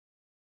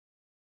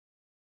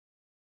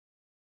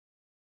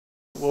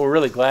Well, we're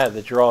really glad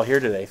that you're all here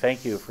today.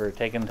 Thank you for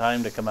taking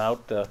time to come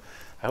out. I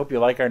hope you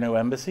like our new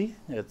embassy.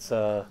 It's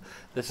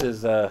this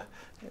is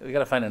we got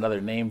to find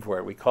another name for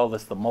it. We call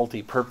this the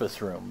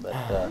multi-purpose room.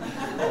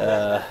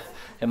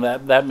 And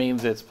that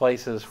means it's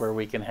places where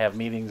we can have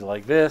meetings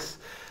like this.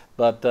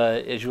 But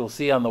as you'll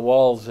see on the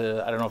walls,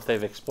 I don't know if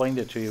they've explained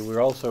it to you.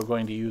 We're also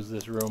going to use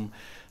this room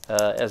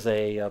as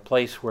a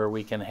place where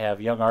we can have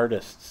young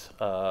artists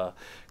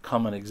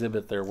come and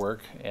exhibit their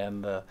work,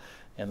 and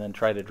then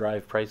try to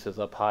drive prices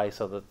up high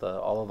so that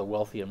all of the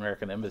wealthy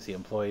American Embassy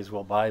employees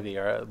will buy the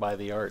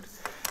art.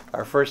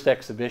 Our first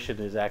exhibition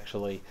is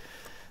actually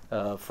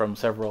from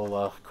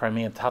several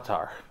Crimean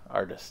Tatar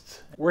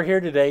artists. We're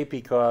here today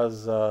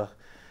because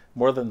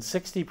more than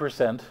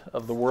 60%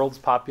 of the world's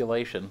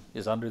population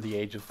is under the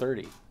age of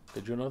 30.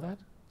 Did you know that?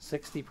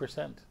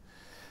 60%.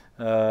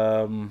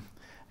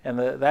 And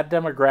that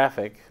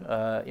demographic,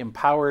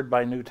 empowered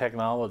by new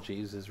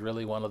technologies, is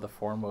really one of the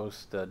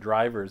foremost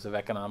drivers of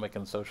economic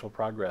and social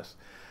progress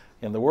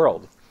in the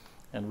world.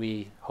 And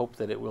we hope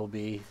that it will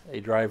be a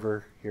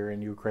driver here in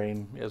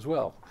Ukraine as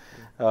well.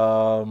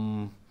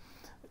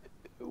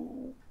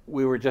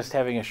 We were just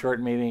having a short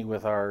meeting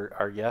with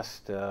our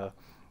guest,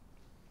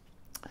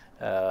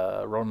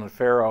 Ronan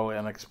Farrow,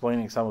 and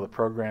explaining some of the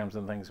programs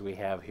and things we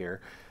have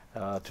here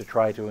to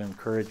try to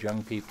encourage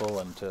young people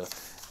and to,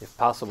 if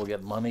possible,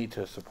 get money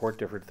to support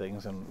different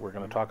things, and we're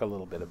going to talk a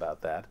little bit about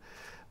that.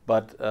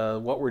 But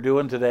what we're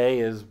doing today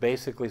is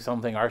basically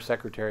something our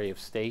Secretary of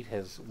State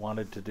has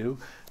wanted to do,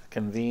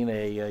 convene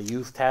a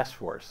youth task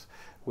force,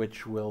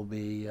 which will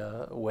be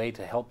a way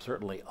to help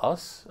certainly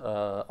us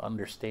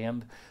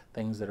understand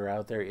things that are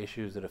out there,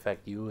 issues that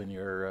affect you and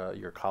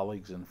your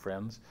colleagues and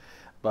friends,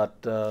 but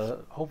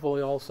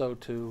hopefully also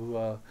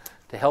to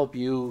help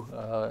you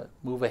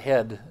move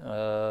ahead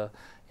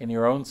in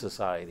your own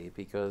society,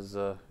 because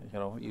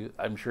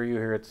I'm sure you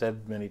hear it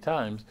said many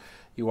times,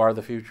 you are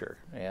the future,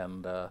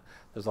 and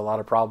there's a lot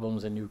of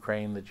problems in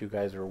Ukraine that you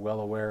guys are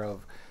well aware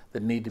of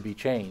that need to be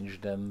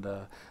changed, and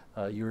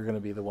you're going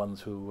to be the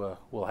ones who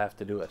will have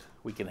to do it.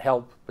 We can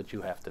help, but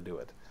you have to do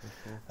it.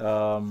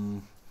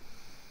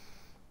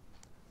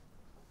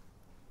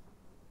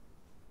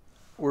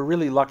 We're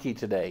really lucky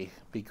today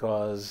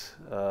because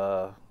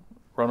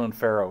Ronan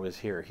Farrow is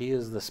here. He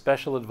is the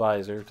special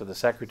advisor to the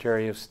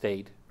Secretary of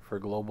State for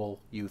Global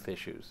Youth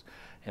Issues,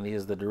 and he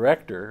is the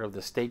director of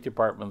the State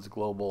Department's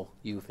Global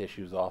Youth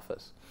Issues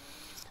Office.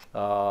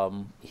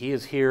 He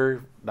is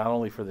here not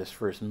only for this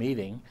first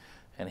meeting,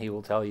 and he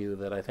will tell you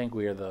that I think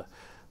we are the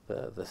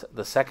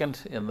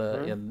second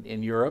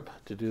in Europe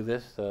to do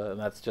this, and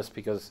that's just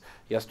because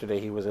yesterday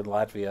he was in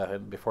Latvia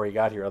and before he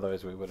got here,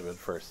 otherwise we would have been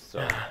first.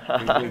 So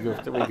we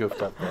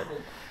goofed up there.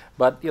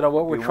 But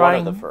what we're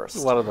trying, one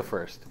of the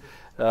first.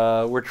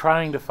 We're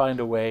trying to find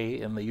a way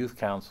in the Youth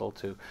Council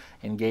to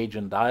engage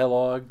in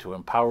dialogue, to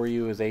empower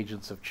you as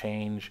agents of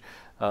change,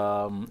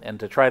 and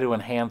to try to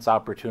enhance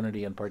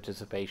opportunity and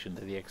participation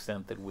to the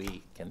extent that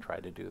we can try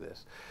to do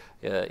this.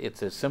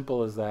 It's as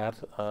simple as that,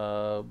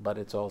 but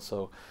it's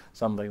also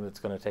something that's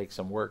going to take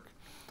some work.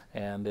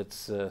 And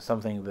it's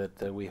something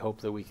that we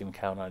hope that we can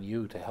count on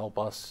you to help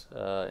us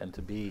and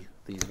to be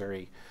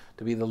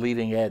the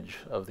leading edge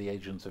of the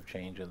agents of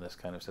change in this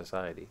kind of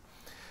society.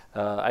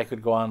 I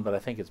could go on, but I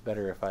think it's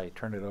better if I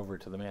turn it over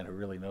to the man who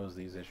really knows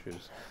these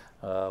issues.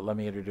 Let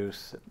me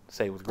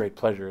say with great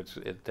pleasure,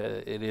 it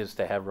is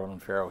to have Ronan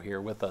Farrow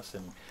here with us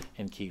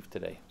in Kyiv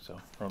today.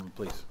 So, Ronan,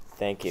 please.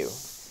 Thank you.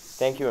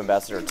 Thank you,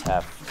 Ambassador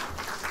Tefft.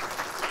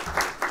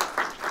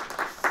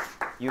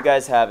 You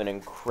guys have an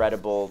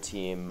incredible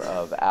team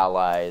of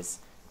allies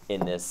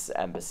in this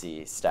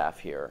embassy staff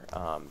here.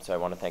 So I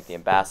want to thank the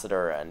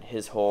ambassador and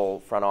his whole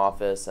front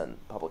office and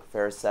public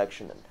affairs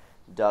section, and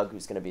Doug,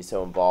 who's going to be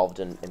so involved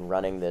in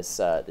running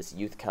this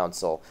youth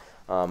council.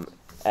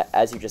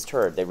 As you just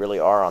heard, they really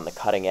are on the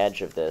cutting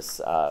edge of this.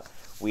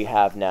 We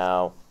have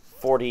now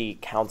 40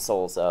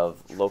 councils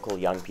of local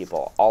young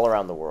people all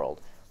around the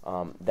world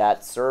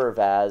that serve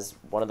as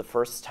one of the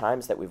first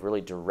times that we've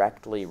really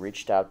directly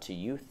reached out to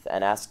youth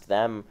and asked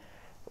them,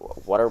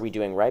 what are we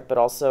doing right, but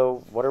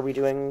also what are we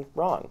doing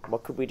wrong?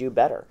 What could we do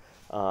better?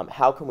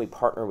 How can we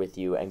partner with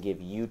you and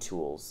give you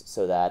tools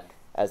so that,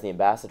 as the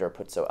ambassador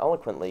put so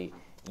eloquently,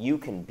 you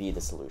can be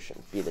the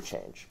solution, be the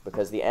change?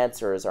 Because the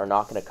answers are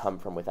not going to come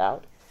from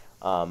without,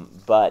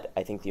 but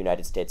I think the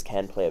United States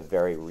can play a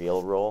very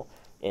real role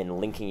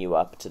in linking you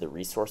up to the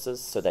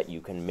resources so that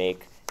you can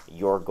make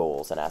your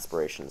goals and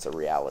aspirations a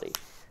reality.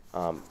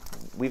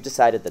 We've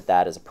decided that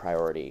that is a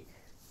priority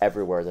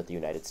everywhere that the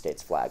United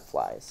States flag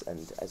flies.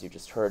 And as you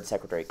just heard,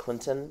 Secretary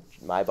Clinton,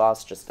 my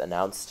boss, just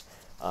announced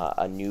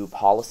a new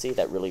policy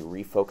that really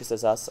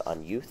refocuses us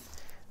on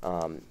youth.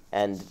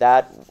 And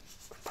that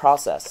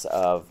process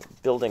of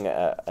building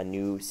a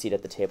new seat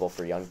at the table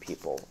for young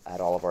people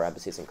at all of our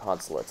embassies and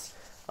consulates,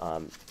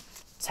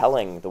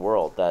 telling the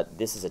world that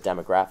this is a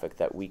demographic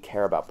that we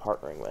care about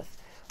partnering with,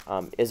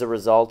 is a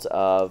result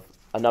of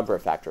a number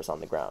of factors on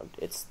the ground.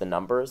 It's the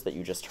numbers that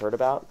you just heard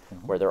about,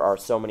 where there are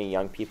so many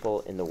young people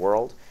in the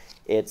world.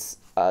 It's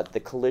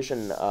the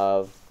collision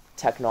of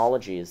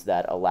technologies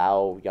that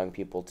allow young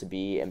people to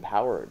be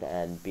empowered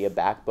and be a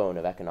backbone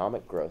of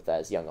economic growth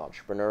as young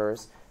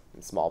entrepreneurs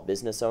and small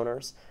business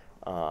owners,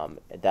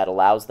 that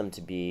allows them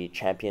to be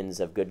champions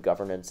of good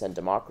governance and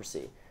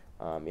democracy.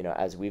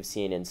 As we've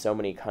seen in so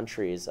many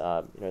countries,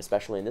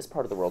 especially in this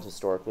part of the world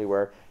historically,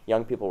 where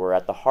young people were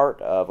at the heart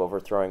of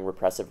overthrowing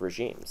repressive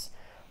regimes.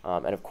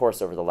 And of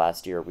course, over the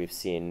last year, we've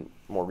seen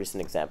more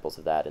recent examples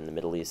of that in the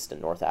Middle East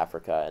and North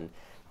Africa, and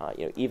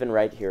even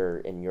right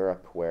here in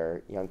Europe,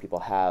 where young people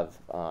have,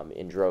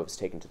 in droves,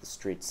 taken to the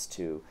streets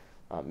to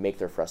make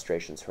their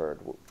frustrations heard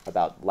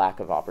about lack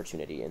of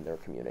opportunity in their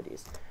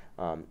communities.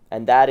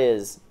 And that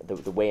is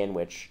the way in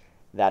which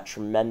that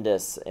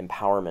tremendous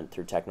empowerment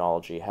through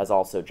technology has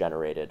also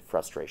generated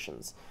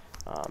frustrations.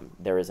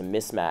 There is a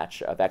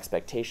mismatch of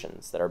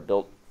expectations that are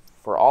built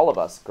for all of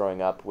us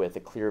growing up with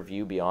a clear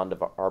view beyond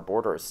of our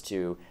borders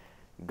to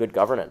good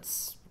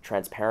governance,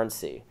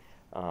 transparency,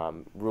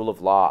 rule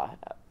of law,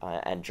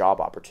 and job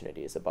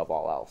opportunities above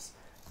all else.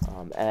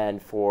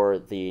 And for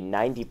the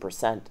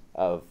 90%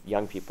 of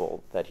young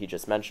people that he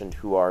just mentioned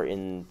who are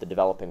in the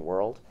developing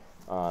world,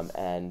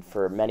 and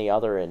for many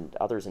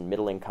others in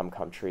middle-income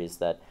countries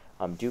that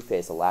do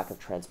face a lack of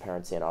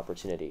transparency and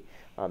opportunity,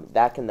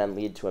 that can then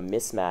lead to a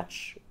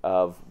mismatch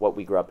of what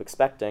we grew up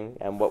expecting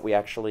and what we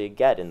actually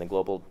get in the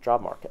global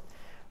job market.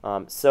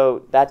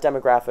 So that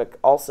demographic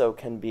also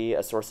can be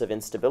a source of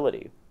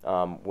instability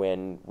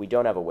when we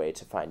don't have a way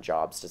to find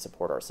jobs to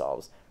support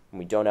ourselves, when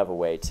we don't have a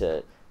way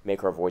to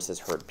make our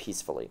voices heard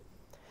peacefully.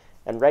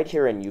 And right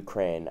here in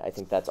Ukraine, I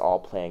think that's all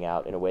playing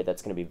out in a way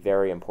that's going to be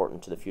very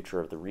important to the future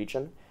of the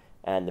region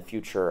and the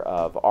future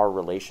of our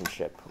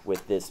relationship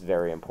with this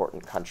very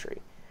important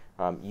country.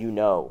 You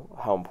know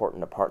how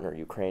important a partner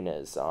Ukraine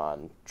is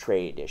on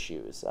trade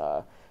issues,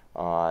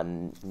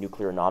 on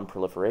nuclear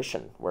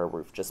non-proliferation, where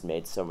we've just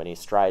made so many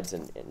strides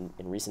in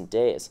recent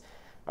days,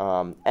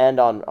 and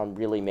on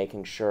really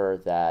making sure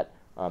that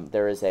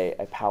there is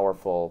a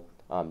powerful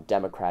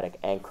democratic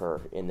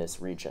anchor in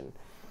this region,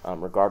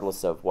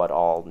 regardless of what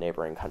all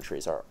neighboring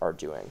countries are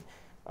doing.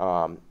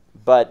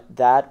 But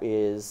that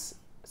is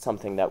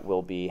something that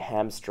will be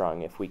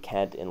hamstrung if we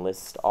can't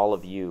enlist all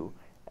of you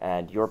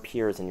and your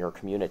peers in your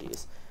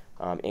communities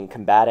in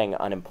combating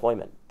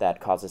unemployment that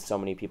causes so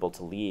many people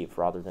to leave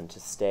rather than to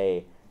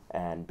stay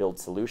and build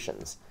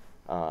solutions,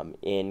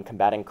 in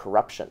combating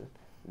corruption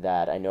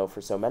that I know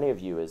for so many of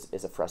you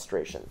is a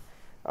frustration,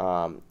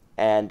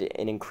 and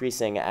in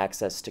increasing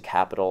access to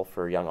capital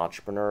for young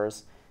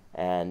entrepreneurs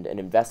and an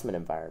investment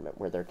environment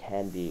where there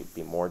can be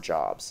more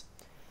jobs.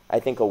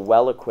 I think a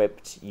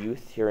well-equipped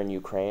youth here in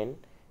Ukraine,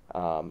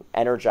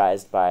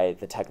 energized by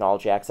the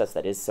technology access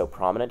that is so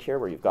prominent here,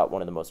 where you've got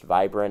one of the most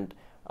vibrant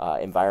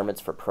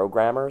environments for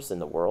programmers in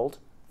the world,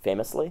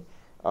 famously,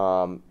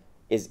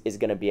 is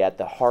going to be at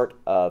the heart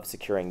of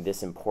securing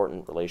this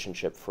important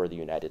relationship for the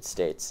United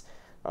States,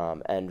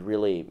 and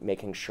really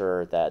making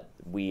sure that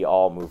we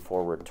all move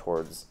forward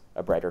towards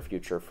a brighter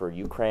future for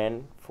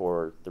Ukraine,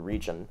 for the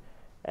region,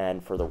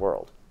 and for the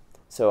world.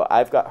 So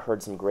I've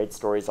heard some great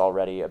stories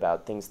already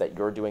about things that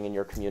you're doing in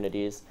your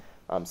communities,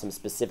 some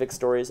specific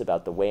stories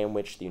about the way in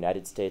which the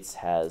United States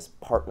has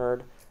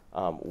partnered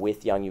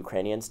with young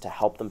Ukrainians to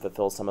help them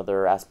fulfill some of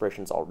their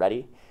aspirations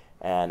already.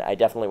 And I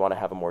definitely want to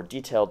have a more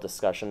detailed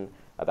discussion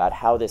about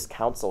how this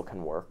council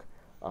can work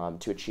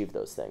to achieve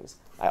those things.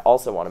 I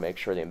also want to make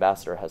sure the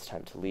ambassador has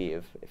time to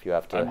leave if you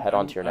have to head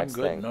on to your next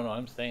thing. No,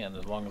 I'm staying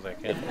as long as I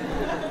can.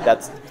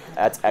 That's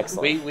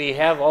excellent. We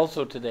have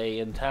also today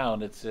in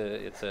town, it's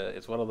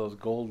one of those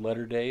gold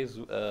letter days,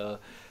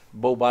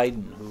 Beau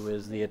Biden, who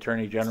is the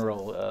Attorney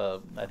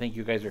General. I think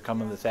you guys are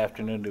coming this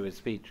afternoon to his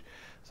speech.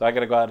 So I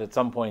got to go out at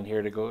some point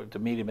here to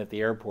meet him at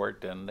the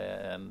airport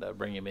and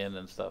bring him in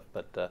and stuff.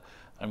 But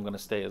I'm going to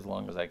stay as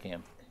long as I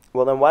can.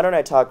 Well, then why don't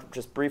I talk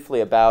just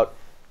briefly about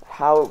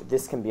how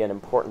this can be an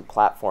important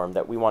platform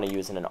that we want to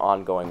use in an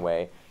ongoing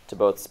way to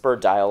both spur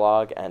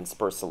dialogue and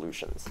spur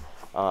solutions.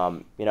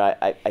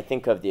 I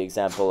think of the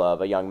example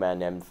of a young man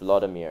named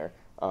Vladimir,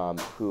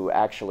 who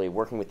actually,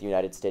 working with the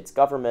United States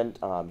government,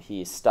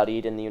 he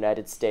studied in the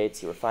United States,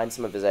 he refined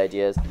some of his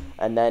ideas,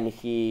 and then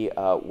he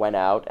went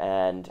out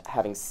and,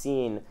 having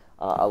seen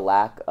a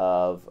lack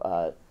of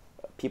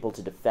people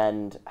to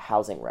defend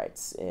housing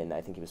rights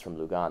I think he was from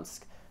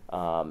Lugansk,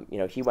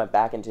 he went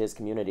back into his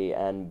community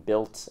and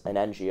built an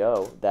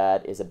NGO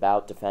that is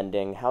about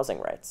defending housing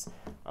rights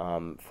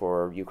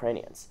for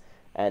Ukrainians.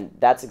 And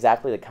that's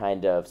exactly the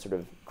kind of sort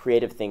of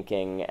creative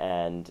thinking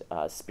and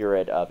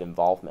spirit of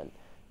involvement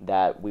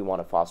that we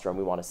want to foster and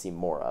we want to see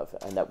more of,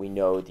 and that we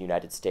know the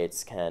United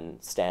States can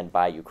stand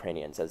by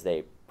Ukrainians as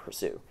they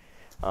pursue.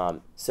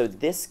 So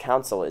this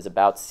council is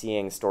about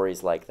seeing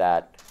stories like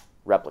that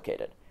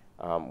replicated,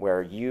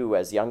 where you,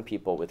 as young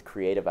people with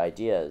creative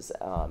ideas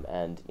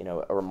and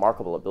a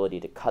remarkable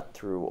ability to cut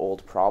through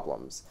old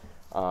problems,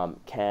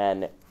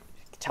 can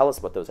tell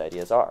us what those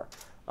ideas are,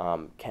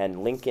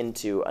 can link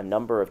into a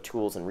number of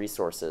tools and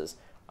resources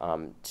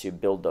to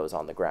build those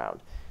on the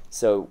ground.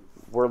 So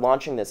we're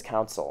launching this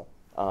council,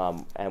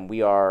 and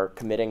we are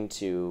committing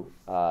to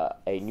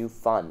a new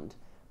fund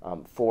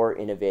for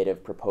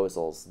innovative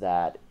proposals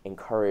that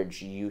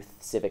encourage youth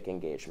civic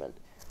engagement.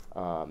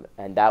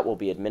 And that will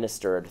be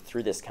administered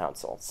through this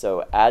council.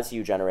 So as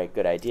you generate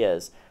good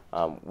ideas,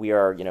 we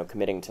are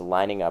committing to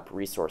lining up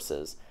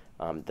resources.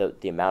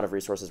 The amount of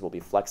resources will be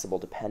flexible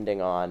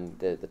depending on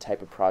the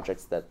type of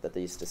projects that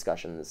these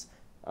discussions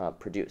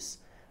produce.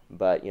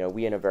 But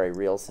we, in a very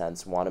real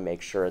sense, want to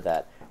make sure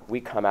that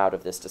we come out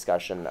of this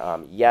discussion,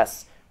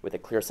 yes, with a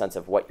clear sense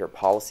of what your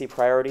policy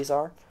priorities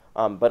are,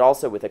 but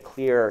also with a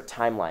clear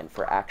timeline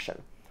for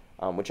action,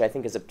 which I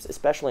think is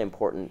especially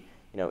important,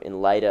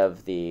 in light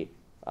of the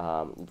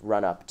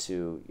run-up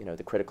to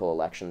the critical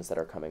elections that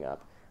are coming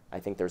up. I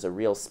think there's a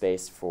real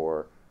space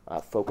for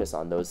focus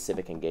on those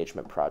civic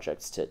engagement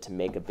projects to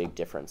make a big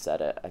difference at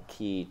a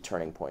key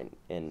turning point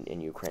in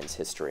Ukraine's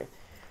history.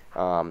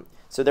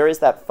 So there is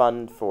that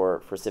fund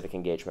for civic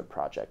engagement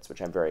projects,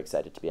 which I'm very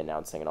excited to be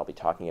announcing, and I'll be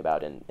talking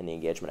about in the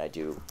engagement I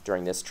do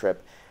during this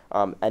trip.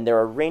 And there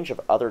are a range of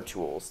other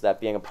tools that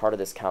being a part of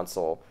this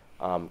council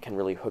can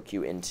really hook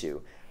you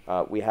into.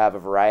 We have a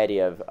variety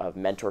of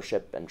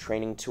mentorship and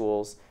training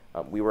tools.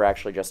 We were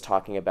actually just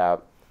talking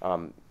about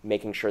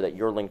making sure that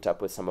you're linked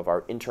up with some of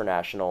our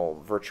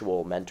international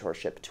virtual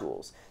mentorship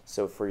tools.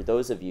 So for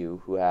those of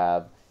you who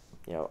have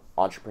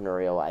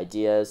entrepreneurial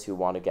ideas, who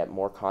want to get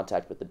more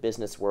contact with the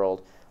business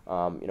world,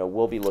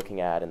 we'll be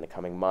looking at in the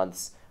coming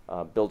months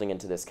building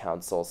into this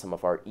council some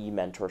of our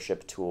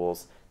e-mentorship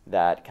tools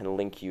that can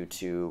link you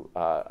to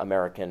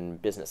American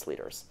business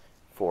leaders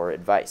for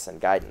advice and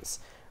guidance.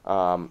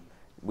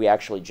 We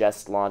actually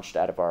just launched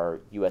out of our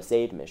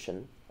USAID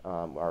mission,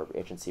 our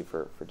agency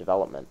for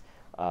development,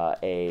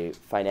 a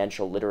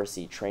financial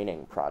literacy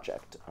training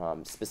project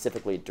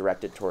specifically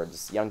directed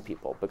towards young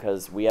people,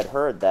 because we had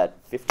heard that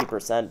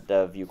 50%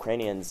 of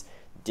Ukrainians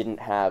didn't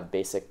have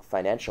basic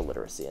financial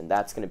literacy, and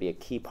that's going to be a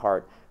key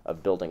part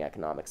of building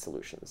economic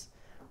solutions.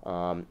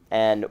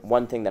 And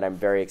one thing that I'm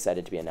very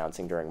excited to be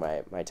announcing during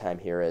my time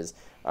here is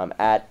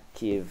at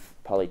Kyiv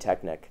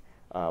Polytechnic,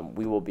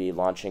 we will be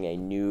launching a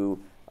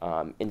new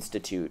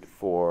institute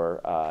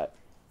for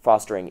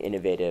fostering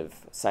innovative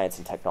science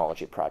and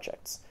technology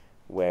projects,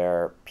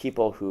 where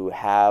people who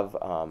have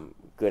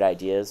good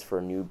ideas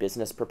for new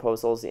business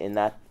proposals in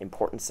that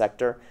important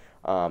sector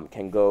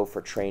can go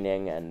for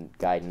training and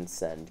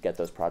guidance and get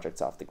those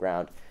projects off the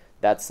ground.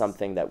 That's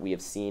something that we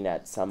have seen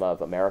at some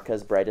of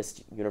America's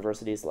brightest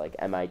universities, like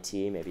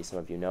MIT. Maybe some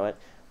of you know it.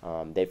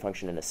 They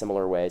function in a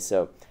similar way.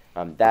 So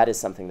that is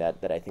something that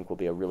I think will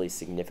be a really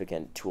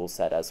significant tool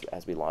set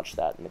as we launch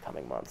that in the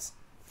coming months.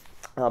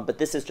 But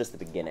this is just the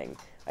beginning.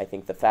 I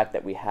think the fact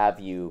that we have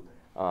you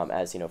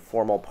as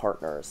formal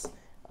partners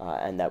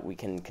and that we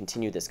can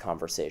continue this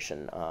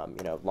conversation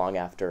long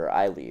after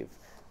I leave,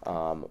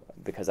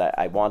 because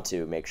I want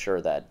to make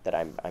sure that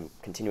I'm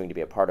continuing to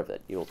be a part of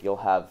it. You'll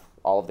have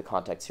all of the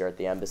contacts here at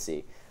the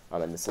embassy,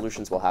 and the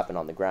solutions will happen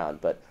on the ground,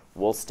 but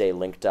we'll stay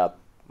linked up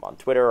on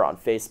Twitter, on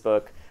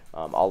Facebook.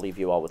 I'll leave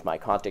you all with my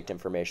contact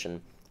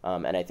information.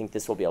 And I think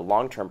this will be a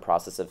long-term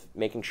process of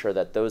making sure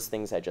that those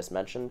things I just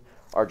mentioned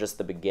are just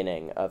the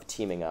beginning of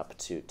teaming up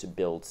to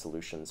build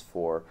solutions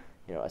for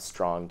a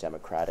strong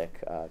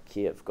democratic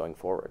Kyiv going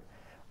forward.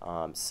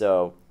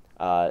 So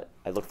I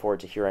look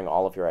forward to hearing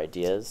all of your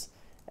ideas,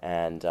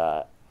 and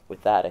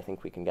with that, I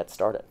think we can get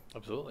started.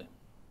 Absolutely.